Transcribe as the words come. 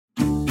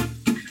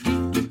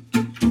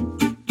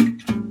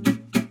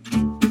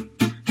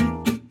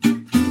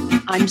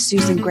I'm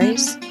Susan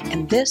Grace,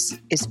 and this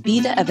is Be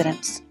the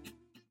Evidence.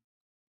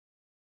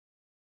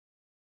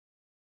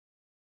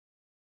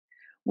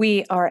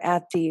 We are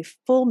at the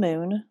full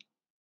moon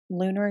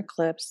lunar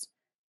eclipse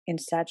in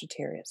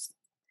Sagittarius.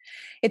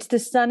 It's the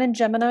sun in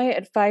Gemini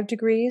at 5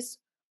 degrees,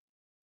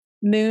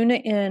 moon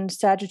in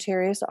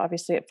Sagittarius,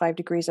 obviously at 5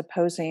 degrees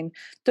opposing.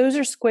 Those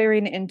are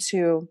squaring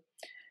into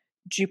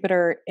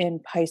Jupiter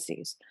in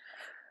Pisces.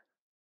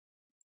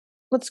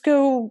 Let's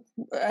go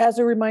as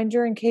a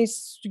reminder in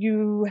case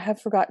you have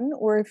forgotten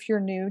or if you're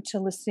new to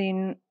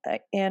listening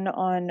in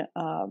on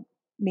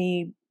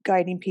me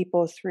guiding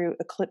people through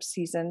eclipse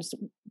seasons,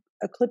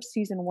 eclipse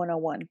season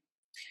 101.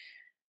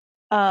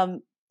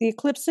 The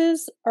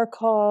eclipses are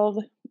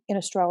called, in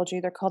astrology,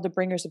 they're called the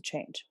bringers of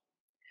change.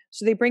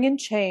 So they bring in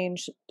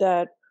change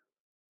that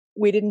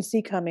we didn't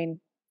see coming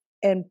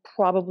and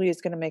probably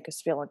is going to make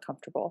us feel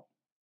uncomfortable.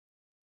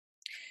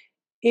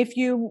 If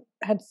you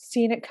had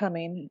seen it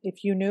coming,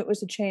 if you knew it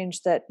was a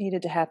change that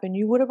needed to happen,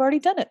 you would have already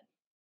done it.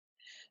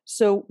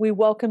 So we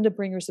welcome the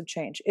bringers of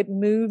change. It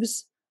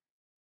moves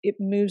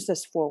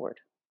us forward.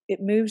 It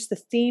moves the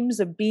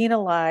themes of being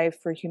alive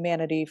for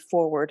humanity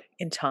forward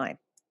in time.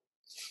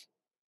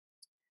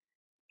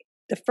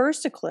 The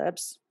first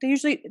eclipse,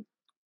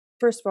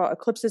 first of all,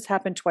 eclipses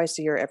happen twice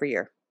a year, every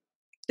year.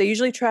 They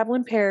usually travel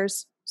in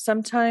pairs.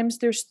 Sometimes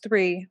there's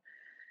 3.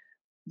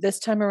 This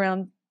time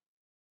around,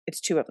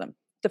 it's 2 of them.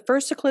 The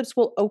first eclipse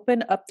will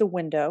open up the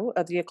window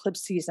of the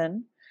eclipse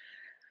season.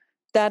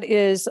 That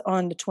is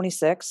on the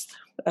 26th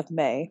of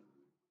May.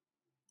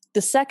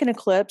 The second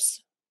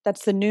eclipse,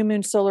 that's the new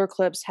moon solar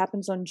eclipse,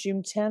 happens on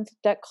June 10th.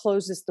 That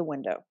closes the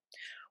window.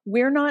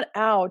 We're not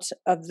out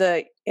of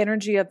the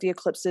energy of the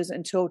eclipses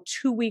until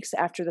 2 weeks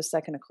after the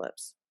second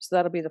eclipse. So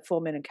that'll be the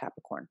full moon in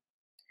Capricorn.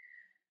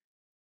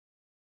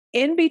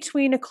 In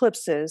between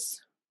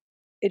eclipses,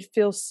 it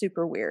feels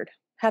super weird.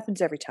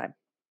 Happens every time.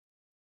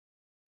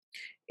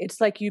 It's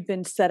like you've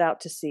been set out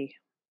to sea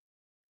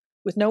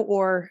with no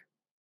oar,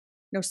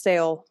 no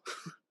sail,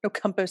 no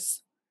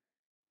compass.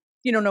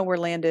 You don't know where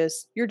land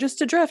is. You're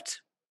just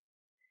adrift.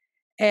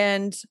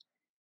 And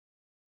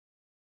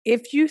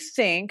if you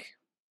think,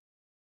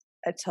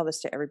 I tell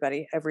this to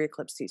everybody, every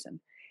eclipse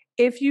season,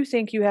 if you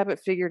think you have it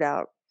figured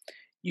out,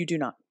 you do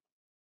not.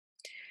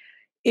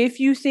 If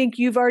you think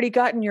you've already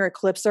gotten your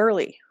eclipse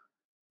early,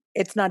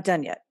 it's not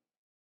done yet.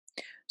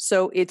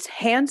 So it's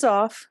hands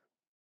off.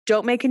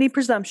 Don't make any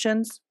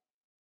presumptions.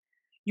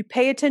 You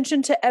pay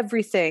attention to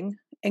everything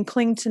and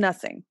cling to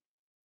nothing.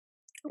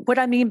 What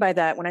I mean by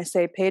that, when I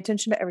say pay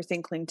attention to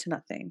everything, cling to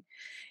nothing,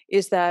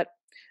 is that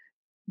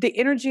the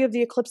energy of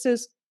the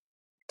eclipses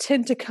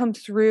tend to come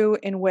through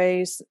in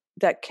ways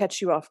that catch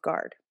you off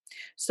guard.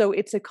 So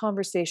it's a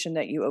conversation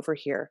that you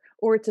overhear,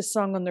 or it's a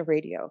song on the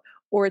radio,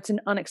 or it's an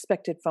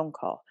unexpected phone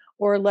call,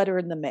 or a letter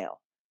in the mail.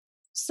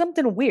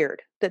 Something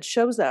weird that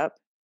shows up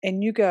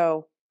and you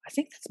go, I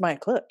think that's my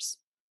eclipse.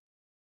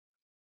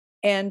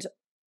 And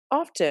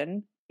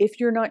often, if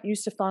you're not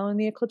used to following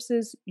the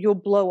eclipses, you'll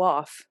blow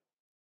off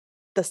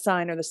the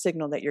sign or the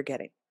signal that you're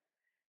getting.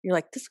 You're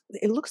like, this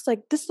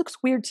looks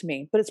weird to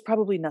me, but it's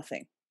probably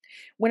nothing.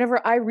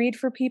 Whenever I read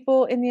for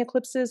people in the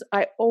eclipses,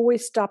 I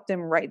always stop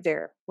them right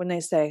there when they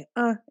say,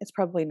 it's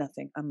probably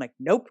nothing. I'm like,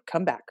 nope,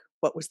 come back.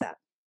 What was that?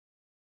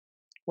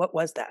 What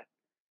was that?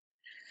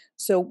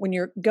 So when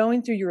you're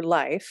going through your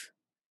life,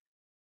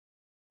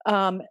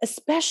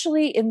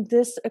 especially in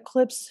this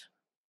eclipse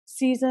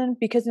season,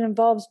 because it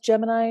involves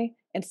Gemini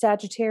and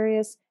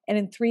Sagittarius, and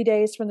in 3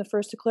 days from the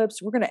first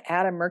eclipse, we're going to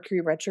add a Mercury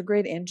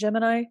retrograde in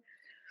Gemini.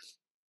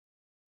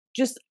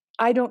 Just,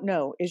 I don't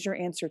know, is your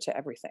answer to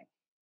everything.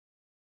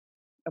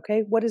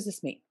 Okay, what does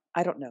this mean?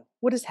 I don't know.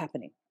 What is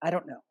happening? I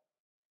don't know.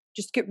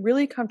 Just get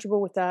really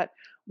comfortable with that.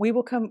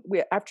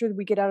 After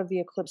we get out of the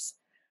eclipse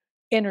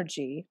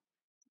energy,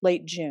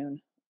 late June,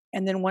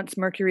 and then once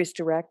Mercury is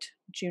direct,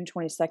 June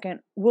 22nd,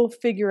 we'll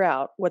figure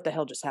out what the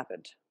hell just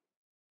happened.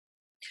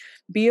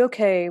 Be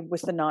okay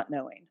with the not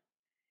knowing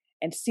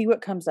and see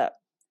what comes up.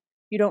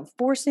 You don't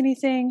force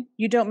anything.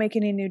 You don't make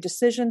any new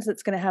decisions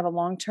that's going to have a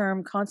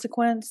long-term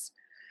consequence.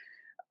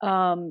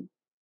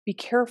 Be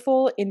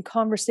careful in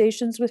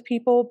conversations with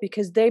people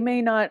because they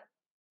may not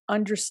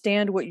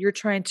understand what you're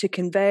trying to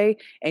convey,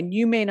 and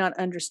you may not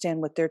understand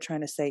what they're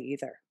trying to say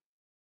either.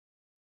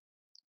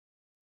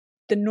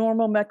 The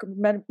normal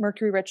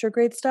Mercury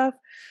retrograde stuff,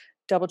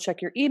 double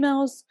check your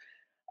emails.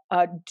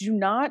 Do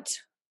not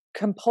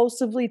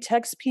compulsively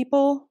text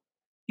people.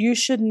 You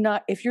should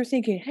not, if you're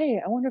thinking, hey,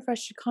 I wonder if I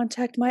should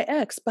contact my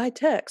ex by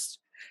text,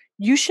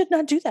 you should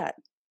not do that.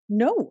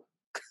 No.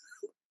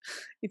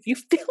 If you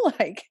feel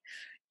like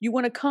you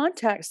want to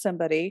contact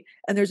somebody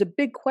and there's a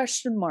big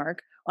question mark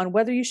on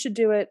whether you should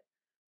do it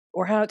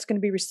or how it's going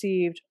to be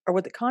received or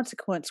what the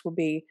consequence will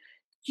be,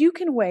 you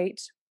can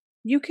wait.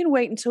 You can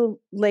wait until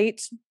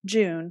late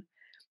June.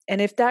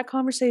 And if that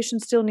conversation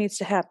still needs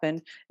to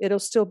happen, it'll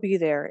still be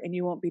there and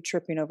you won't be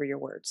tripping over your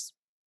words.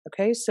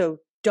 Okay, so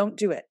don't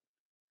do it.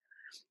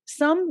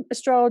 Some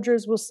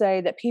astrologers will say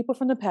that people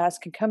from the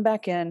past can come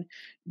back in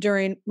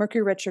during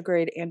Mercury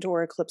retrograde and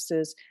or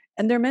eclipses,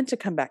 and they're meant to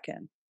come back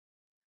in.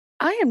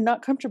 I am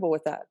not comfortable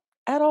with that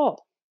at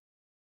all.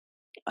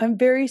 I'm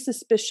very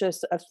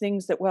suspicious of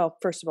things that, well,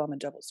 first of all, I'm a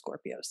double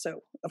Scorpio.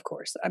 So, of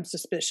course, I'm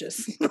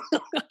suspicious.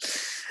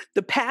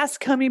 The past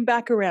coming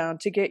back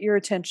around to get your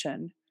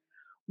attention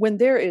when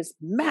there is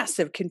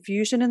massive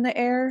confusion in the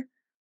air.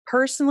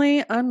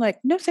 Personally, I'm like,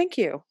 no, thank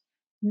you.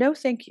 No,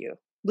 thank you.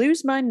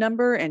 Lose my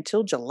number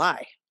until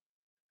July.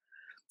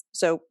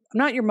 So, I'm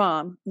not your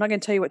mom. I'm not going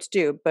to tell you what to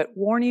do, but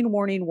warning,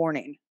 warning,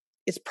 warning.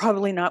 It's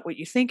probably not what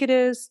you think it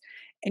is,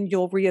 and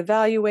you'll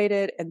reevaluate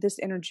it. And this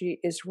energy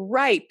is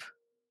ripe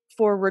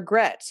for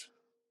regret.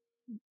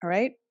 All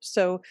right.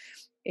 So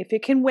if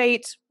it can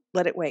wait,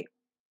 let it wait.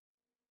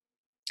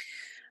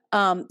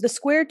 The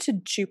square to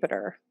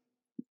Jupiter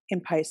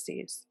in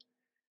Pisces.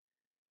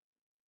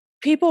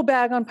 People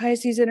bag on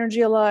Pisces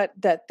energy a lot,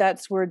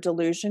 that's where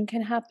delusion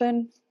can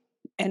happen,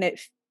 and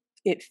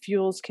it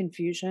fuels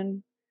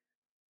confusion,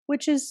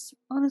 which is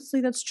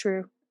honestly, that's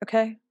true.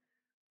 Okay.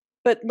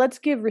 But let's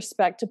give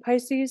respect to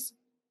Pisces.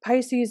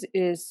 Pisces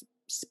is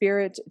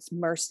spirit, it's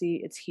mercy,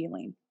 it's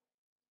healing,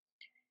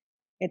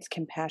 it's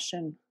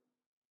compassion.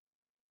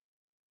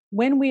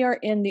 When we are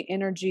in the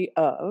energy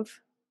of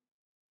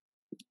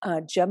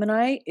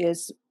Gemini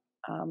is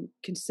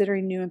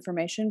considering new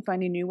information,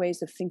 finding new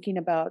ways of thinking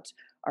about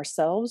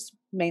ourselves,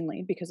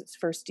 mainly because it's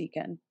first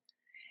decan.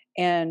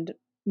 And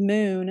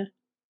Moon,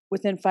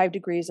 within 5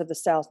 degrees of the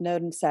South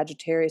Node in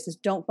Sagittarius, is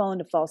don't fall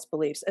into false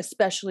beliefs,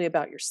 especially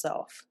about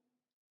yourself.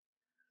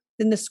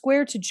 Then the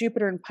square to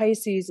Jupiter in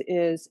Pisces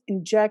is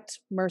inject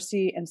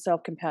mercy and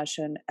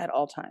self-compassion at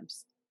all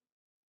times.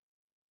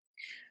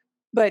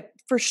 But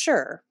for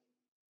sure,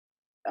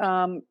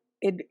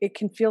 it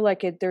can feel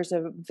like there's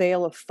a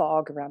veil of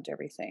fog around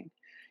everything.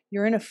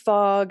 You're in a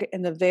fog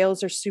and the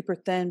veils are super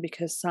thin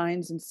because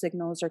signs and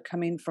signals are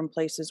coming from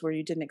places where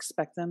you didn't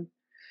expect them.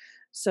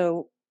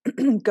 So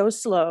go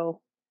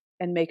slow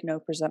and make no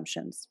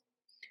presumptions.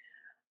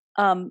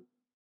 Having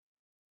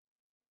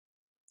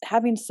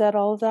said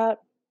all of that,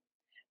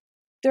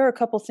 there are a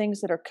couple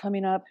things that are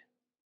coming up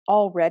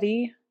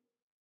already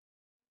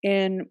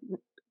in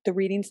the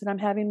readings that I'm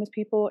having with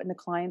people and the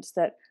clients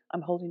that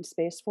I'm holding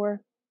space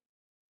for.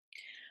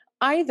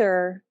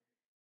 Either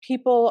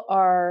people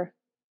are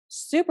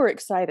super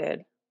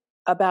excited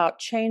about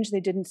change they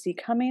didn't see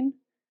coming,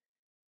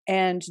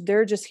 and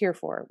they're just here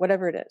for it,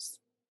 whatever it is.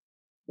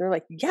 They're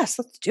like, yes,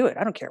 let's do it.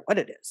 I don't care what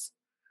it is.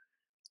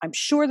 I'm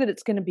sure that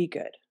it's going to be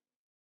good.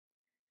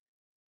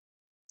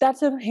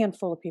 That's a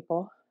handful of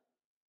people.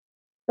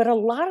 But a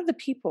lot of the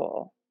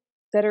people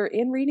that are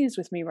in readings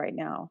with me right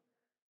now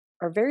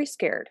are very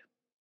scared.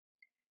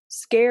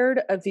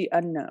 Scared of the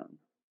unknown.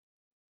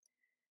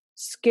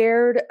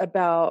 Scared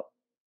about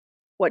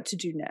what to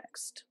do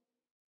next.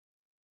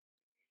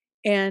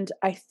 And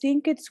I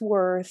think it's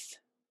worth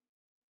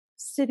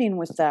sitting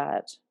with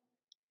that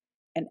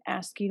and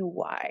asking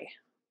why.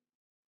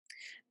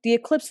 The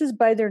eclipses,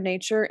 by their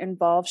nature,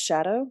 involve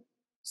shadow.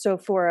 So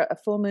for a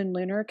full moon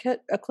lunar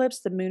eclipse,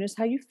 the moon is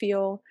how you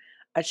feel.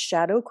 A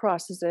shadow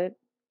crosses it.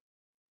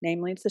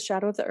 Namely, it's the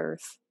shadow of the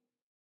earth.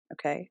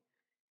 Okay.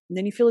 And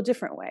then you feel a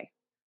different way.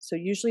 So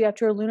usually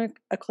after a lunar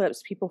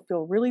eclipse, people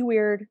feel really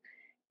weird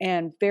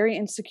and very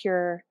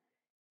insecure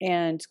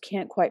and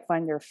can't quite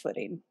find their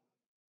footing.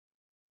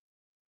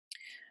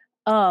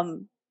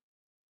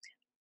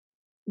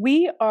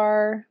 We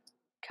are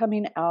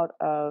coming out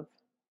of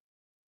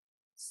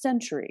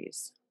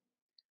centuries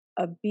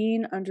of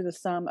being under the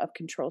thumb of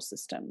control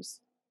systems.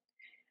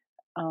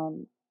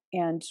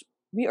 And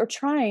we are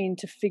trying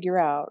to figure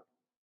out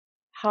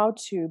how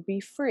to be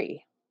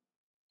free,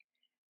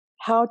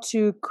 how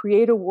to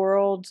create a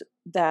world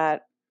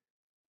that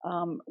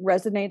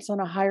resonates on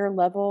a higher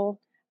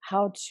level,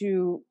 how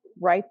to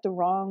right the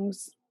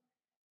wrongs,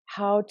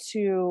 how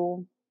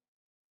to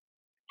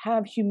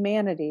have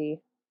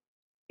humanity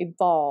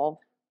evolve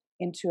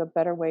into a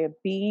better way of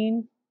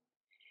being.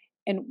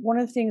 And one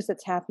of the things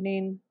that's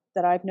happening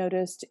that I've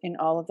noticed in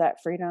all of that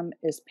freedom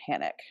is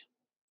panic.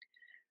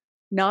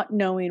 Not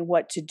knowing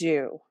what to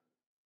do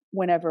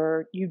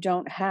whenever you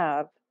don't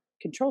have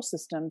control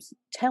systems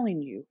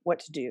telling you what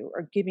to do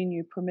or giving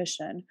you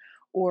permission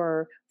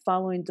or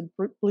following the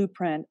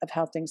blueprint of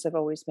how things have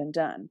always been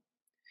done.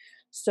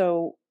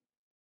 So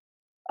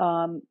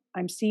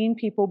I'm seeing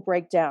people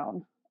break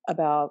down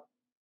about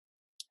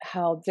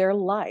how their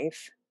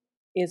life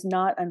is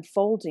not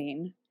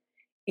unfolding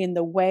in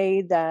the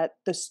way that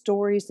the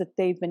stories that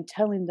they've been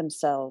telling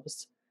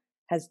themselves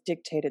has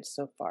dictated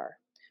so far.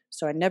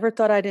 So I never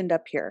thought I'd end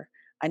up here.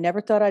 I never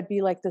thought I'd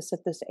be like this at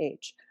this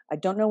age. I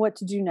don't know what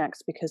to do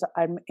next because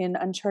I'm in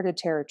uncharted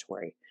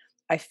territory.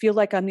 I feel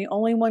like I'm the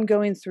only one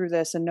going through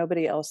this and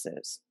nobody else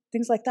is.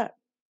 Things like that.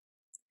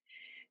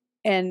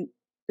 And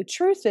the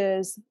truth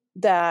is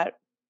that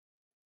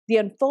the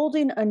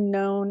unfolding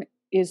unknown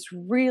is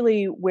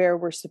really where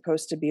we're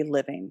supposed to be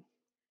living.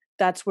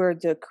 That's where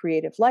the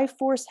creative life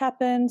force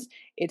happens.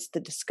 It's the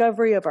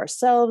discovery of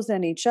ourselves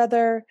and each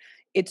other.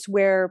 It's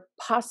where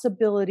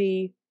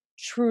possibility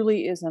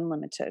truly is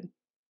unlimited.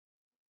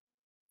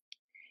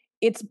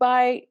 It's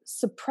by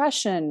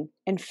suppression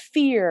and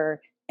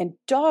fear and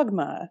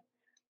dogma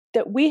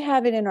that we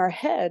have it in our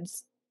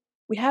heads,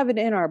 we have it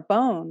in our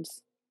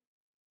bones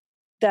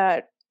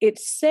that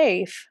it's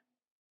safe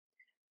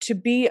to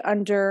be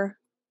under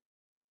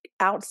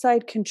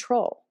outside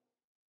control.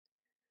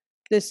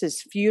 This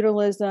is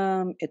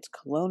feudalism, it's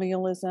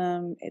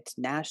colonialism, it's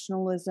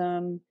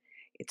nationalism,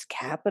 it's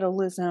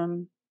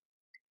capitalism,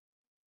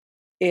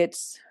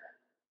 it's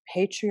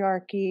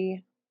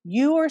patriarchy.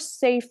 You are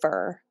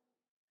safer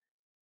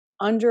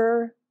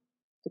under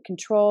the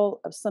control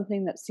of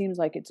something that seems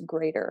like it's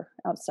greater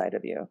outside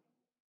of you.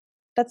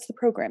 That's the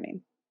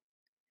programming.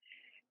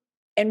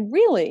 And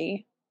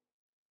really,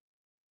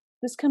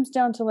 this comes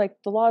down to like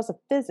the laws of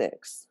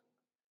physics.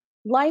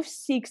 Life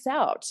seeks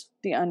out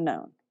the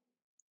unknown.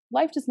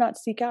 Life does not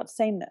seek out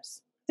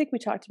sameness. I think we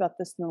talked about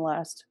this in the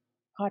last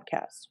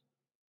podcast.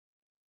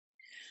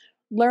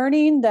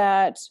 Learning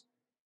that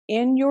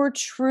in your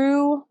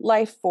true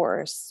life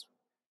force,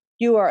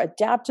 you are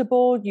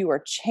adaptable, you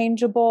are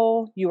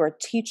changeable, you are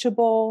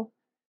teachable.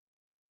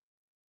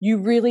 You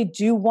really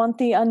do want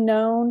the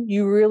unknown.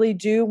 You really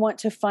do want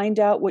to find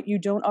out what you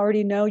don't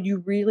already know.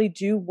 You really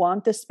do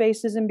want the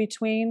spaces in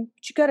between.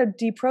 But you got to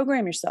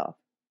deprogram yourself.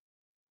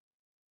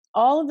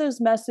 All of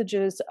those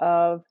messages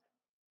of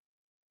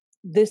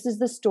this is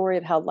the story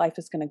of how life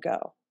is going to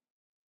go.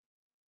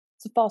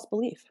 It's a false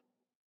belief.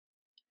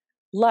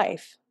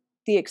 Life,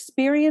 the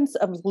experience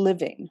of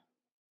living,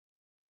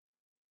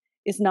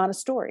 is not a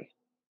story.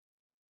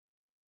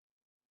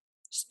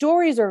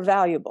 Stories are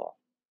valuable.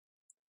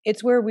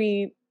 It's where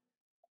we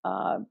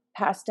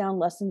pass down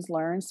lessons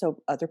learned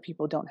so other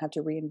people don't have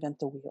to reinvent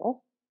the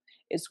wheel.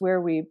 It's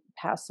where we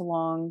pass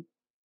along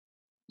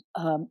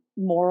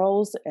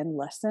morals and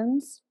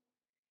lessons.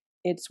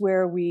 It's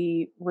where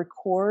we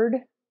record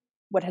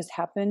what has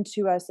happened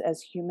to us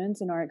as humans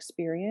in our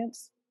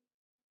experience.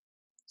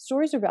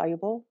 Stories are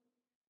valuable,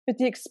 but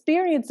the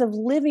experience of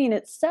living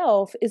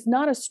itself is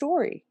not a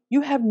story.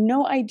 You have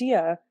no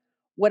idea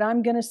what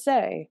I'm going to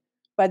say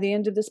by the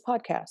end of this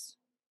podcast.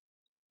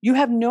 You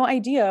have no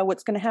idea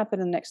what's going to happen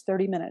in the next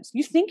 30 minutes.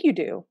 You think you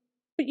do,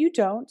 but you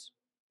don't.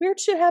 Weird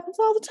shit happens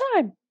all the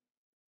time.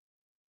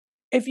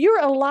 If you're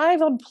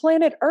alive on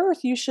planet Earth,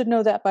 you should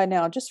know that by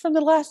now, just from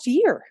the last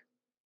year.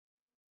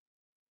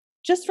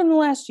 Just from the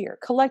last year,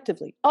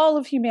 collectively, all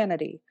of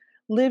humanity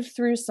lived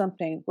through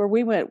something where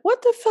we went,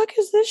 what the fuck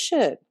is this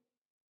shit?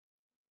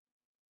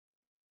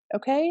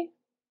 Okay?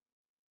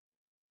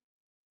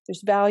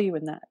 There's value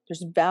in that.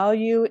 There's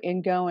value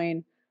in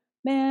going,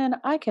 man,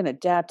 I can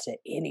adapt to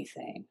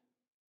anything.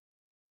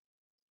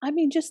 I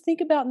mean, just think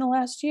about in the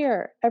last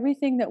year,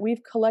 everything that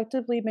we've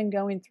collectively been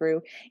going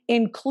through,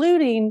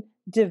 including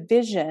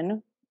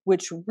division,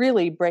 which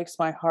really breaks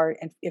my heart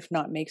and if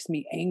not makes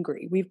me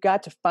angry. We've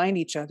got to find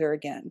each other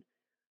again.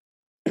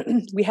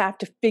 We have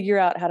to figure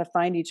out how to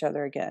find each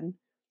other again.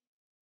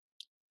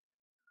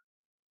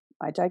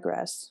 I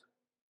digress.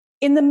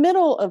 In the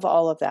middle of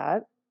all of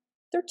that,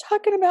 they're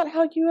talking about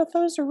how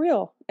UFOs are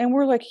real. And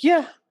we're like,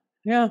 yeah,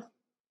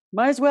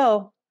 might as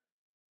well.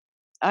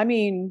 I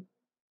mean,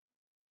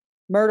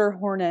 murder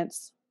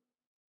hornets,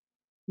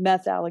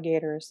 meth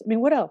alligators. I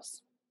mean, what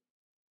else?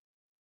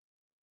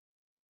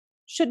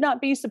 Should not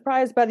be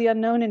surprised by the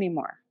unknown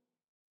anymore.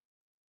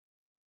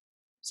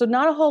 So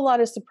not a whole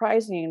lot is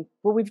surprising,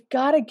 but we've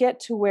got to get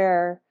to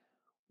where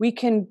we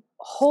can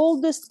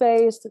hold the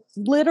space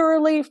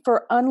literally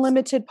for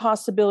unlimited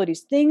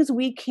possibilities, things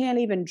we can't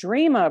even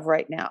dream of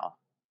right now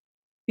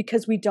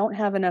because we don't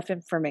have enough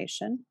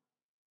information.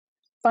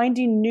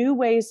 Finding new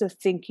ways of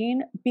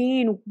thinking,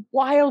 being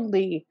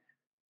wildly,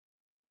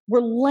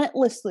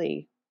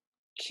 relentlessly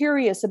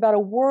curious about a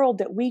world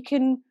that we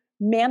can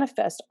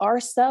manifest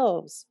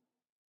ourselves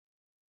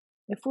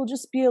if we'll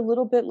just be a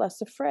little bit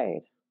less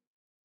afraid.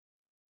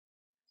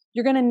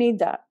 You're going to need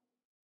that.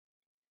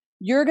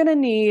 You're going to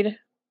need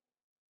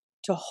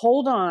to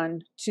hold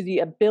on to the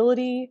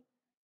ability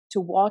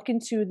to walk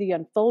into the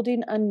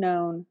unfolding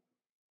unknown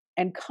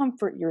and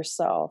comfort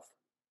yourself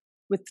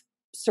with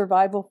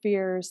survival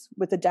fears,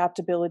 with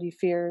adaptability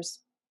fears,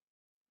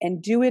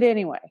 and do it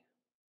anyway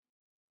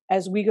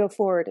as we go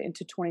forward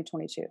into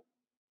 2022.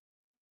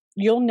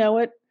 You'll know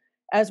it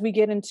as we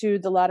get into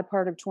the latter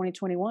part of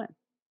 2021.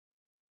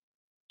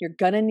 You're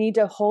going to need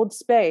to hold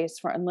space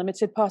for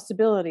unlimited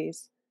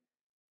possibilities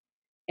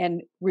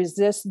and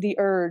resist the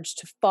urge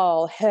to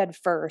fall head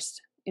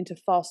first into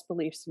false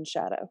beliefs and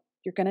shadow.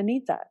 You're going to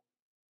need that.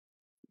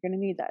 You're going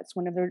to need that.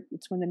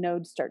 It's when the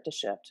nodes start to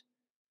shift.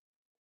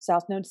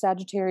 South node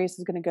Sagittarius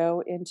is going to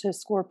go into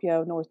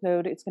Scorpio. North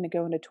node, it's going to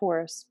go into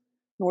Taurus.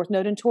 North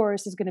node in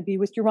Taurus is going to be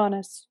with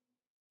Uranus.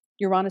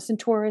 Uranus in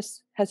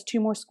Taurus has 2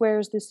 more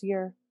squares this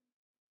year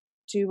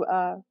to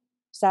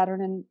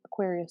Saturn and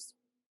Aquarius.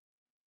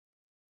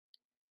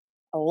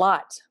 A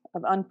lot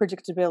of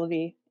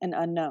unpredictability and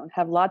unknown.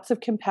 Have lots of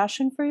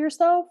compassion for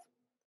yourself.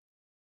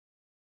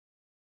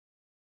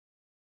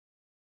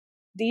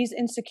 These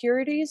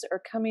insecurities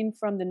are coming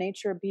from the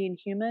nature of being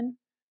human.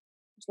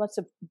 There's lots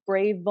of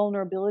brave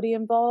vulnerability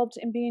involved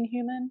in being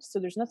human. So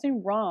there's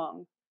nothing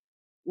wrong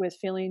with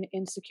feeling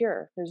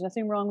insecure. There's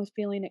nothing wrong with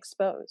feeling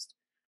exposed.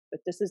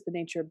 But this is the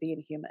nature of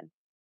being human.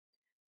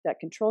 that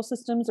control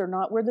systems are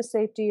not where the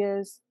safety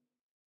is,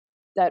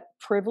 that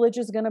privilege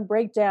is going to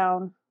break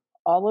down.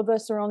 All of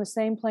us are on the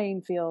same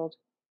playing field.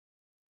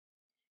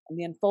 And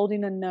the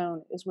unfolding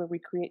unknown is where we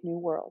create new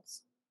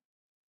worlds.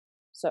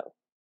 So,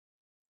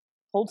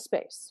 hold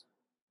space.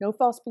 No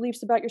false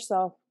beliefs about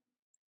yourself.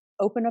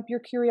 Open up your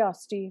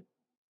curiosity.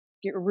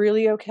 Get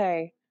really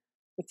okay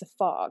with the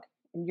fog.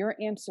 And your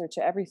answer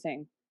to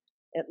everything,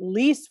 at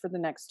least for the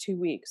next 2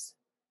 weeks,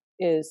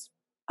 is,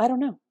 I don't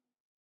know.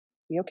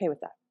 Be okay with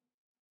that.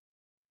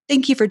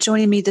 Thank you for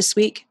joining me this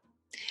week.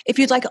 If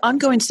you'd like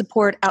ongoing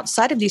support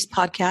outside of these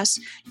podcasts,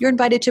 you're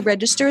invited to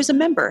register as a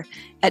member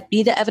at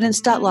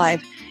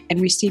betheevidence.live and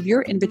receive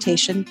your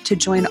invitation to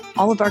join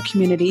all of our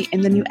community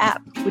in the new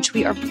app, which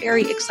we are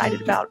very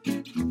excited about.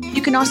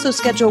 You can also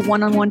schedule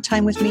one-on-one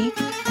time with me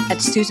at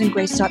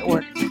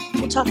susangrace.org.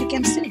 We'll talk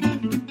again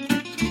soon.